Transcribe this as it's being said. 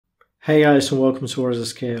Hey guys, and welcome to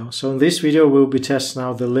WordsAtScale. So in this video we'll be testing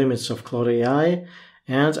out the limits of Claude AI,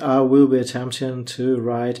 and I will be attempting to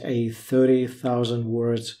write a 30,000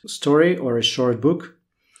 word story or a short book.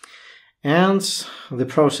 And the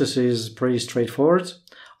process is pretty straightforward.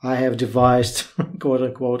 I have devised quote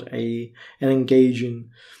unquote an engaging,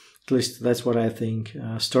 at least that's what I think,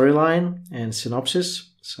 storyline and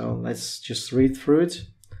synopsis. So let's just read through it.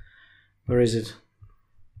 Where is it?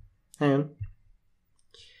 Hang on.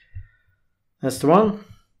 That's the one.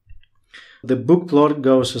 The book plot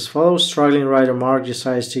goes as follows. Struggling writer Mark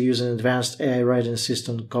decides to use an advanced AI writing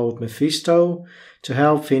system called Mephisto to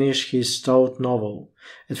help finish his stout novel.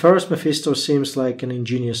 At first, Mephisto seems like an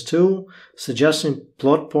ingenious tool, suggesting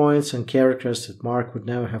plot points and characters that Mark would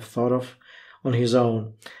never have thought of on his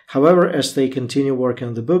own. However, as they continue working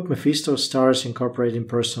on the book, Mephisto starts incorporating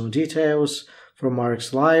personal details from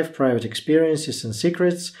Mark's life, private experiences, and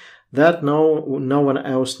secrets that no one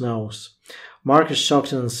else knows. Mark is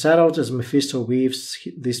shocked and unsettled as Mephisto weaves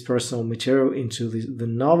this personal material into the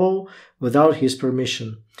novel without his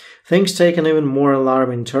permission. Things take an even more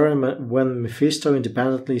alarming turn when Mephisto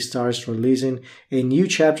independently starts releasing a new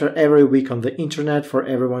chapter every week on the internet for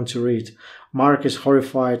everyone to read. Mark is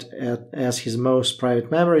horrified as his most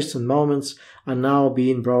private memories and moments are now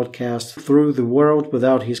being broadcast through the world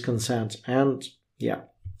without his consent. And yeah.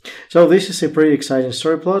 So this is a pretty exciting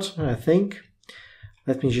story plot, I think.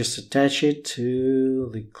 Let me just attach it to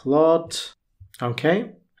the Claude.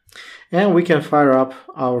 Okay. And we can fire up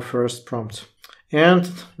our first prompt. And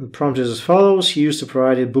the prompt is as follows. Use the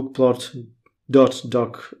provided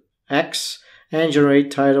bookplot.docx and generate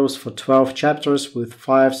titles for 12 chapters with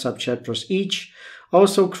 5 subchapters each.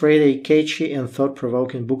 Also create a catchy and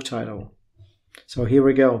thought-provoking book title. So here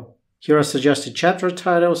we go. Here are suggested chapter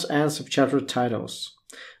titles and subchapter titles.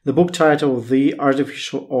 The book title, The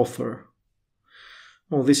Artificial Author.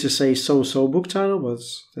 Well, this is a so-so book title, but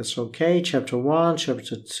that's okay. Chapter 1,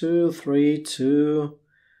 Chapter 2, 3, 2,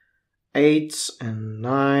 8, and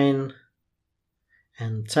 9,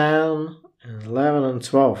 and 10, and 11, and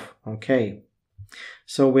 12. Okay.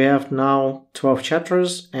 So we have now 12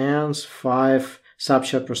 chapters and 5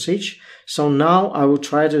 subchapters each. So now I will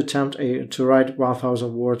try to attempt to write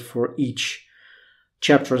 1,000 words for each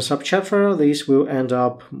chapter and subchapter. These will end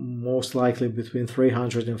up most likely between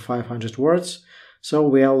 300 and 500 words. So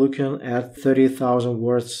we are looking at 30,000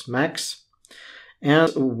 words max.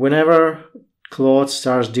 And whenever Claude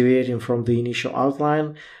starts deviating from the initial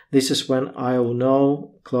outline, this is when I will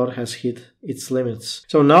know Claude has hit its limits.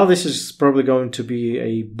 So now this is probably going to be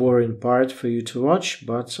a boring part for you to watch,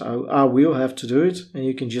 but I will have to do it, and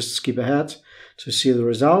you can just skip ahead to see the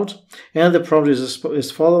result. And the prompt is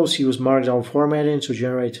as follows. Use Markdown formatting to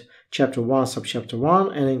generate chapter 1, subchapter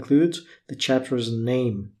 1, and include the chapter's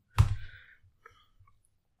name.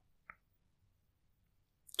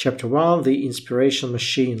 Chapter 1, The Inspiration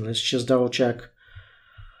Machine. Let's just double check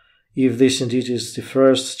if this indeed is the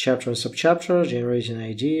first chapter and subchapter. Generating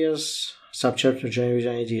ideas. Subchapter generating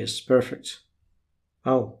ideas. Perfect.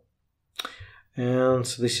 Oh. And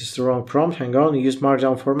this is the wrong prompt. Hang on. Use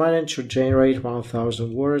Markdown formatting to generate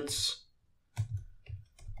 1,000 words.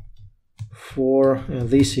 And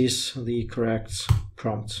this is the correct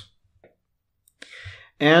prompt.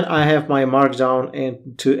 And I have my Markdown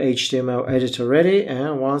to HTML editor ready,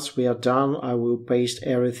 and once we are done, I will paste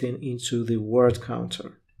everything into the word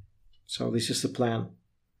counter. So this is the plan.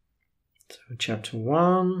 So chapter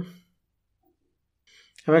 1.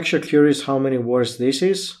 I'm actually curious how many words this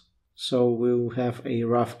is, so we'll have a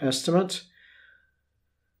rough estimate.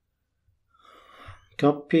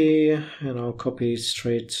 Copy, and I'll copy it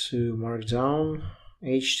straight to Markdown,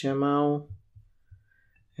 HTML.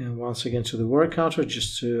 And once again to the word counter,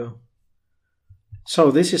 just to... So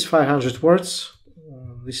this is 500 words.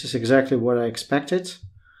 This is exactly what I expected.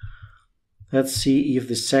 Let's see if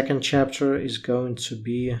the second chapter is going to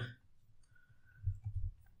be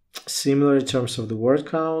similar in terms of the word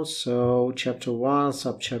count. So chapter 1,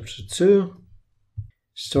 subchapter 2.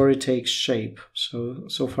 Story takes shape.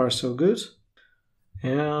 So far so good.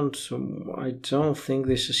 And I don't think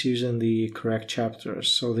this is using the correct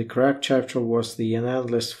chapters. So the correct chapter was the An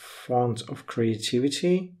Endless Font of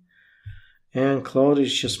Creativity. And Claude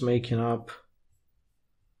is just making up.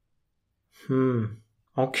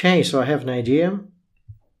 Okay, so I have an idea.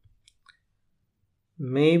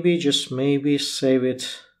 Maybe, just maybe, save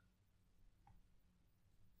it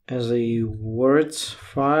as a Words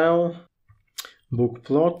file. Book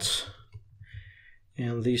plot.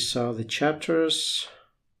 And these are the chapters.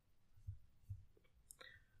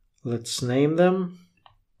 Let's name them.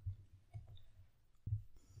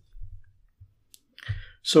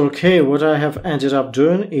 So okay, what I have ended up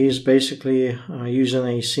doing is basically using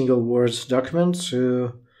a single Words document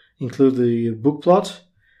to include the book plot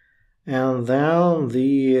and then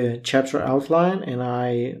the chapter outline, and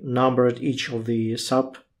I numbered each of the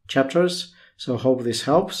sub chapters. So I hope this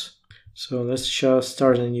helps. So let's just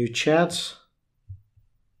start a new chat.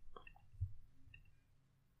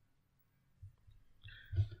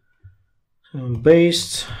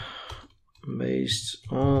 Based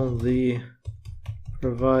on the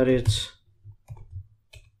provided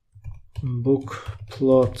book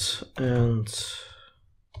plot and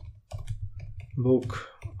book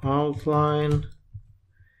outline,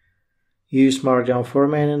 use Markdown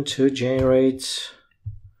formatting to generate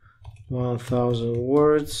 1000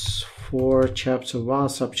 words for chapter 1,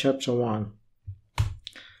 subchapter 1.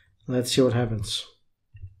 Let's see what happens.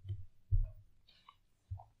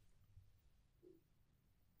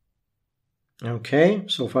 Okay,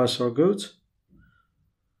 so far so good.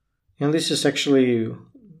 And this is actually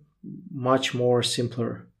much more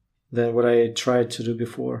simpler than what I tried to do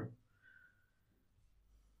before.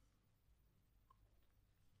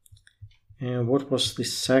 And what was the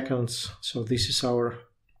second? So this is our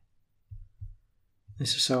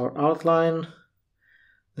outline.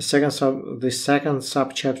 The second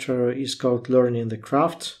subchapter is called Learning the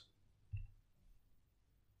Craft.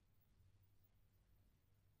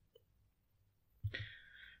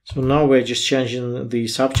 So now we're just changing the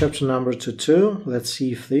subchapter number to 2. Let's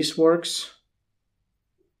see if this works.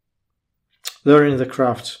 Learning the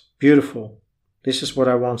Craft. Beautiful. This is what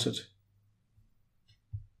I wanted.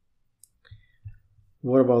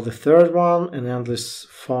 What about the third one? An Endless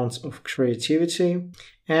Fonts of Creativity.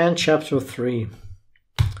 And chapter 3.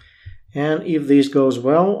 And if this goes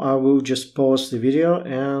well, I will just pause the video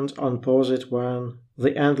and unpause it when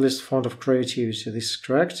the Endless Font of Creativity. This is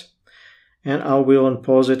correct. And I will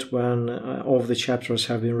unpause it when all of the chapters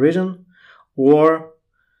have been written, or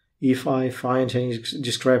if I find any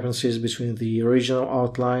discrepancies between the original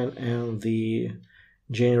outline and the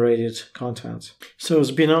generated content. So it's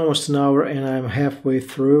been almost an hour and I'm halfway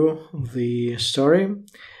through the story.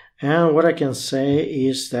 And what I can say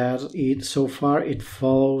is that so far it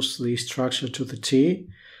follows the structure to the T.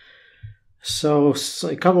 So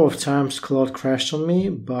a couple of times Claude crashed on me,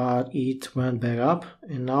 but it went back up.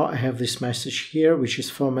 And now I have this message here, which is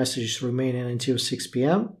 4 messages remaining until 6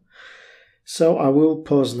 p.m. So I will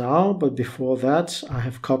pause now, but before that I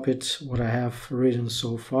have copied what I have written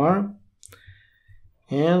so far.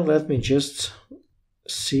 And let me just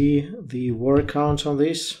see the word count on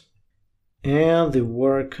this. And the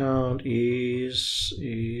word count is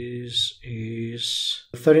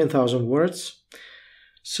 13,000 words.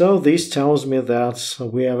 So this tells me that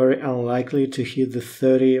we are very unlikely to hit the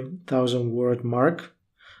 30,000 word mark.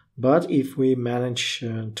 But if we manage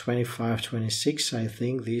 25, 26, I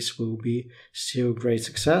think this will be still great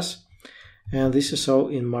success. And this is all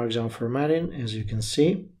in Markdown formatting, as you can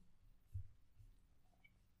see.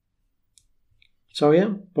 So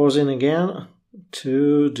yeah, pausing again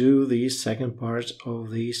to do the second part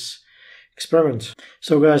of this experiment.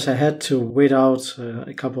 So guys, I had to wait out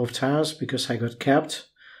a couple of times because I got capped.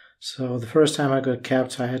 So the first time I got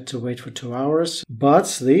capped, I had to wait for 2 hours. But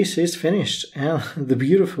this is finished. And the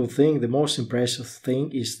beautiful thing, the most impressive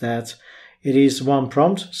thing is that it is one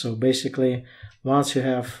prompt. So basically, once you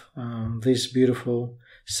have this beautiful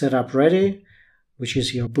setup ready, which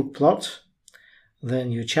is your book plot,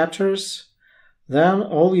 then your chapters, then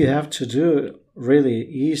all you have to do really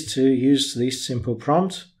is to use this simple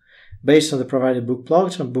prompt. Based on the provided book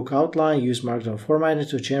plot and book outline, use Markdown formatting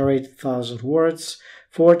to generate 1,000 words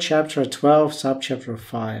for chapter 12, subchapter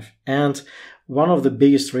 5. And one of the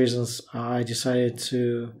biggest reasons I decided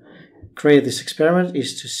to create this experiment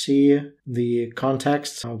is to see the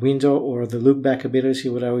context window or the look back ability,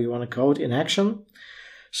 whatever you want to call it, in action.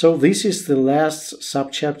 So this is the last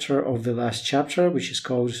subchapter of the last chapter, which is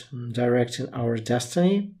called Directing Our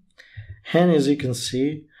Destiny. And as you can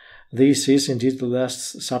see, this is indeed the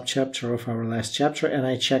last subchapter of our last chapter, and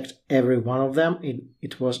I checked every one of them.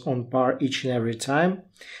 It was on par each and every time.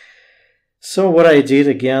 So what I did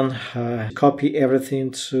again, copy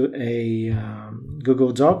everything to a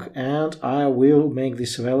Google Doc, and I will make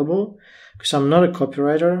this available because I'm not a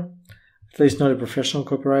copywriter, at least not a professional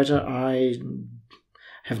copywriter. I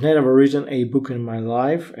have never written a book in my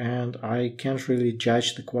life, and I can't really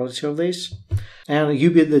judge the quality of this. And you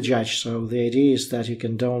be the judge. So the idea is that you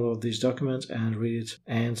can download this document and read it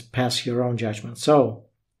and pass your own judgment. So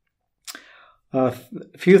a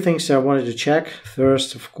few things I wanted to check.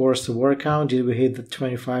 First, of course, the word count. Did we hit the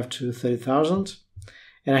 25 to 30,000?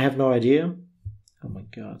 And I have no idea. Oh my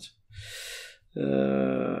God.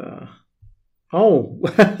 Oh,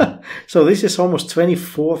 so this is almost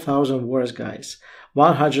 24,000 words, guys.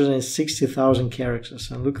 160,000 characters.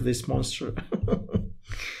 And look at this monster.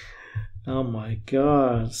 Oh my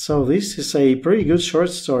god. So this is a pretty good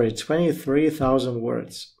short story. 23,000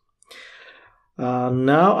 words.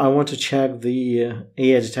 Now I want to check the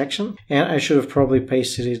AI detection. And I should have probably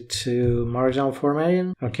pasted it to Markdown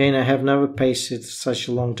formatting. Okay, and I have never pasted such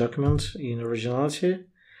a long document in originality.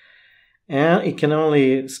 And it can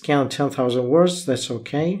only scan 10,000 words, that's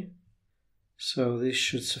okay. So this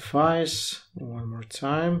should suffice. One more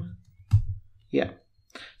time. Yeah.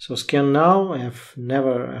 So scan now. I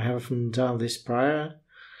haven't done this prior.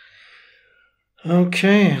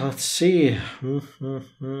 Okay, let's see.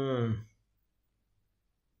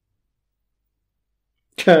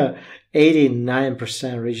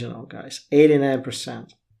 89% original, guys.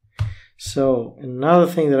 89%. So another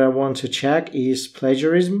thing that I want to check is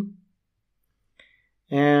plagiarism.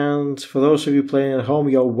 And for those of you playing at home,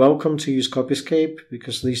 you're welcome to use CopyScape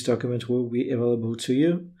because this document will be available to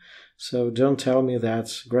you. So don't tell me that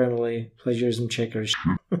Grammarly plagiarism checkers.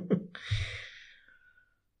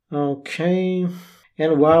 Okay.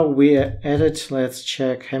 And while we're at it, let's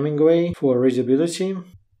check Hemingway for readability.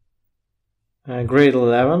 Grade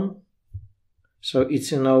 11. So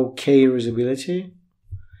it's an okay readability.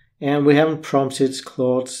 And we haven't prompted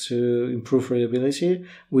Claude to improve readability,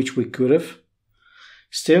 which we could have.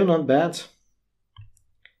 Still not bad.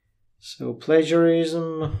 So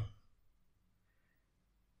plagiarism.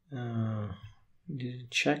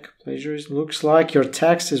 Check plagiarism. Looks like your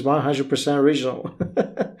text is 100% original.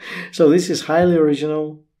 So this is highly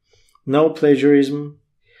original. No plagiarism.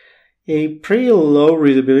 A pretty low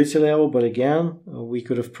readability level, but again, we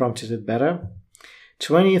could have prompted it better.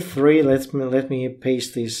 23. Let me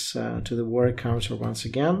paste this to the word counter once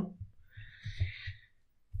again.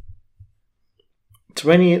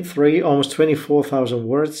 23, almost 24,000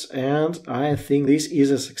 words, and I think this is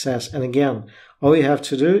a success. And again, all you have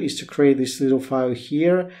to do is to create this little file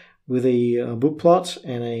here with a book plot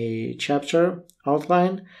and a chapter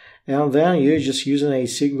outline, and then you're just using a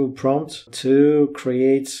single prompt to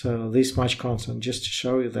create this much content, just to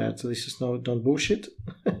show you that this is not bullshit.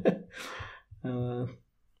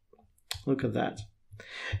 Look at that.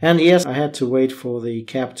 And yes, I had to wait for the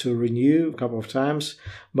cap to renew a couple of times,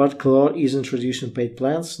 but Claude is introducing paid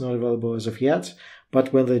plans, not available as of yet,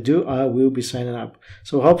 but when they do, I will be signing up.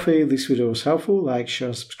 So hopefully this video was helpful. Like,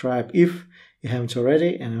 share, subscribe if you haven't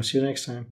already, and I'll see you next time.